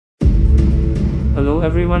Hello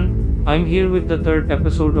everyone, I'm here with the third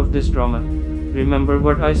episode of this drama. Remember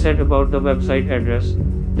what I said about the website address?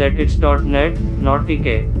 That it's .net, not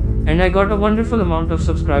 .tk. And I got a wonderful amount of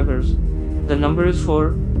subscribers. The number is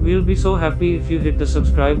 4, we'll be so happy if you hit the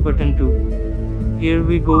subscribe button too. Here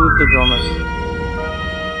we go with the drama.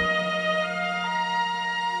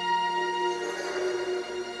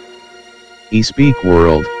 Espeak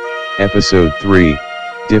World, Episode 3,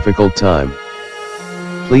 Difficult Time.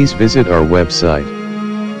 Please visit our website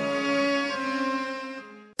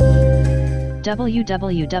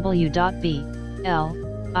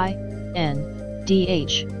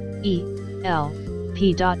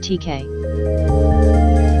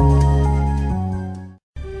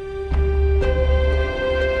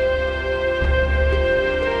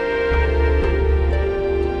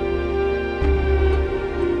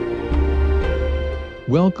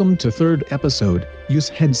Welcome to third episode. Use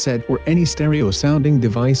headset or any stereo sounding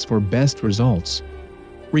device for best results.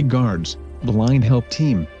 Regards, Blind Help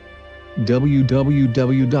Team.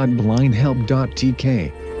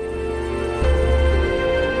 www.blindhelp.tk.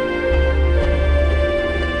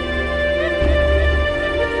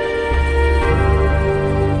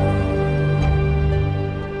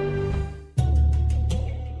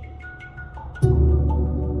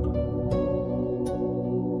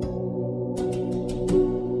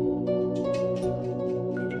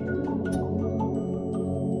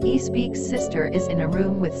 Espeak's sister is in a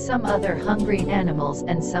room with some other hungry animals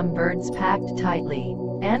and some birds packed tightly.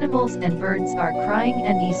 Animals and birds are crying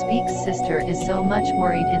and Espeak's sister is so much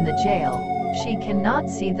worried in the jail, she cannot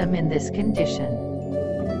see them in this condition.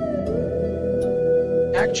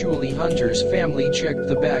 Actually, Hunter's family checked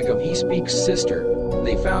the bag of Espeak's sister.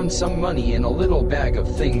 They found some money in a little bag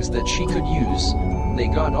of things that she could use. They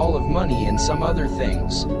got all of money and some other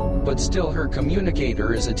things, but still her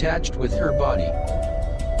communicator is attached with her body.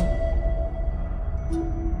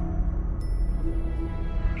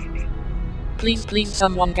 Please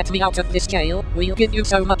someone get me out of this jail, we'll give you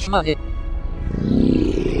so much money.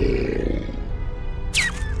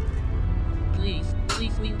 Please,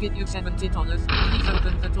 we'll give you $70, please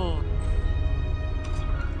open the door.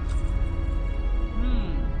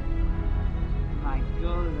 My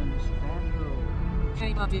golden sparrow.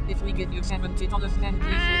 Hey buddy, if we give you $70 then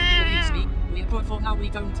please release me. We're poor for now, we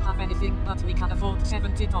don't have anything, but we can afford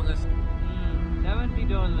 $70. $70 and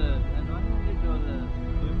 $100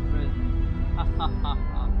 in prison. Ha ha ha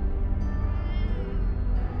ha.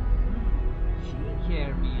 She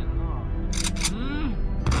carried me along.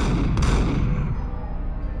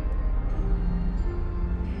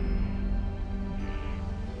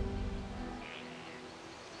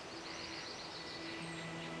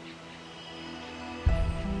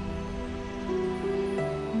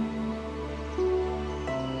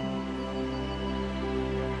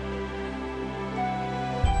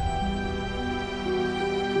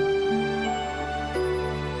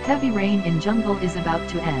 Heavy rain in jungle is about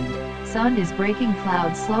to end. Sun is breaking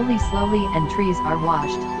clouds slowly and trees are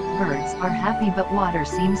washed. Birds are happy but water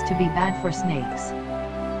seems to be bad for snakes.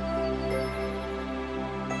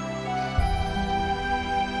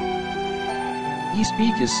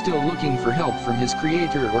 Espeak is still looking for help from his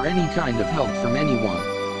creator or any kind of help from anyone.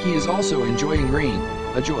 He is also enjoying rain.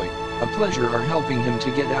 A joy, a pleasure are helping him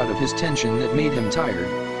to get out of his tension that made him tired.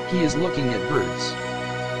 He is looking at birds.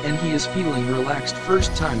 And he is feeling relaxed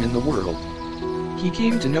first time in the world. He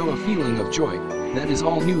came to know a feeling of joy, that is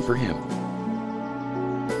all new for him.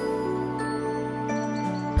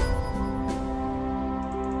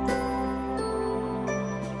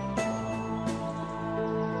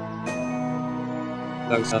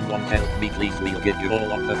 Though someone help me please, we'll give you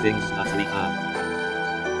all of the things that we have.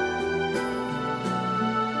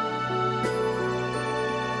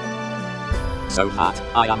 So that,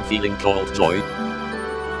 I am feeling called joy.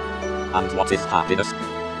 And what is happiness?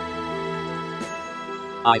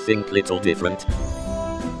 I think little different.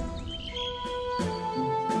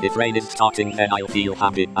 If rain is starting then I'll feel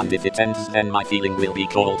happy, and if it ends then my feeling will be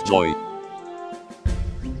called joy.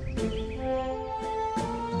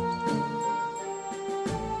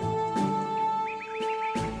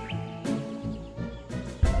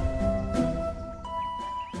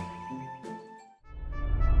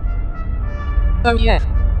 Oh yeah,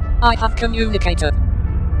 I have communicator.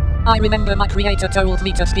 I remember my creator told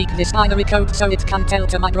me to speak this binary code so it can tell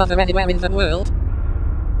to my brother anywhere in the world.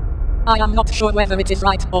 I am not sure whether it is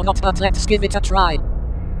right or not, but let's give it a try.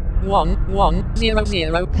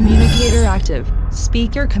 1100. Communicator active.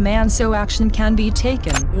 Speak your command so action can be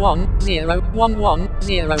taken.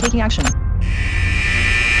 10110. Taking action.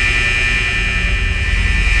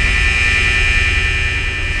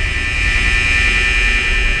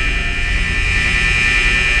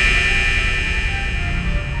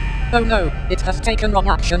 Oh no, it has taken wrong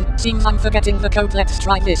action. Seems I'm forgetting the code. Let's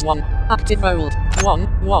try this one. Active mode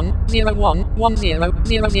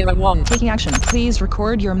 1101100001. Taking action. Please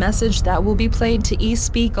record your message that will be played to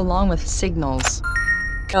espeak along with signals.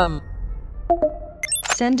 Come.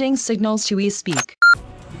 Sending signals to espeak.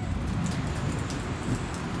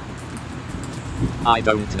 I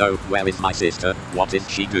don't know. Where is my sister? What is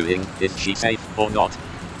she doing? Is she safe or not?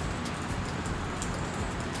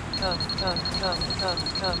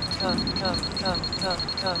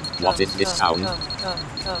 What is this sound?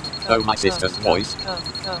 Oh, my sister's voice.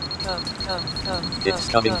 It's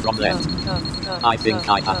coming from left. I think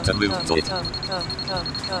I have to move to it.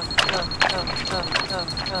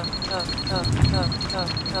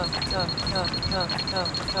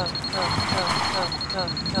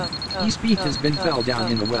 espeak has been fell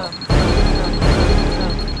down in a well.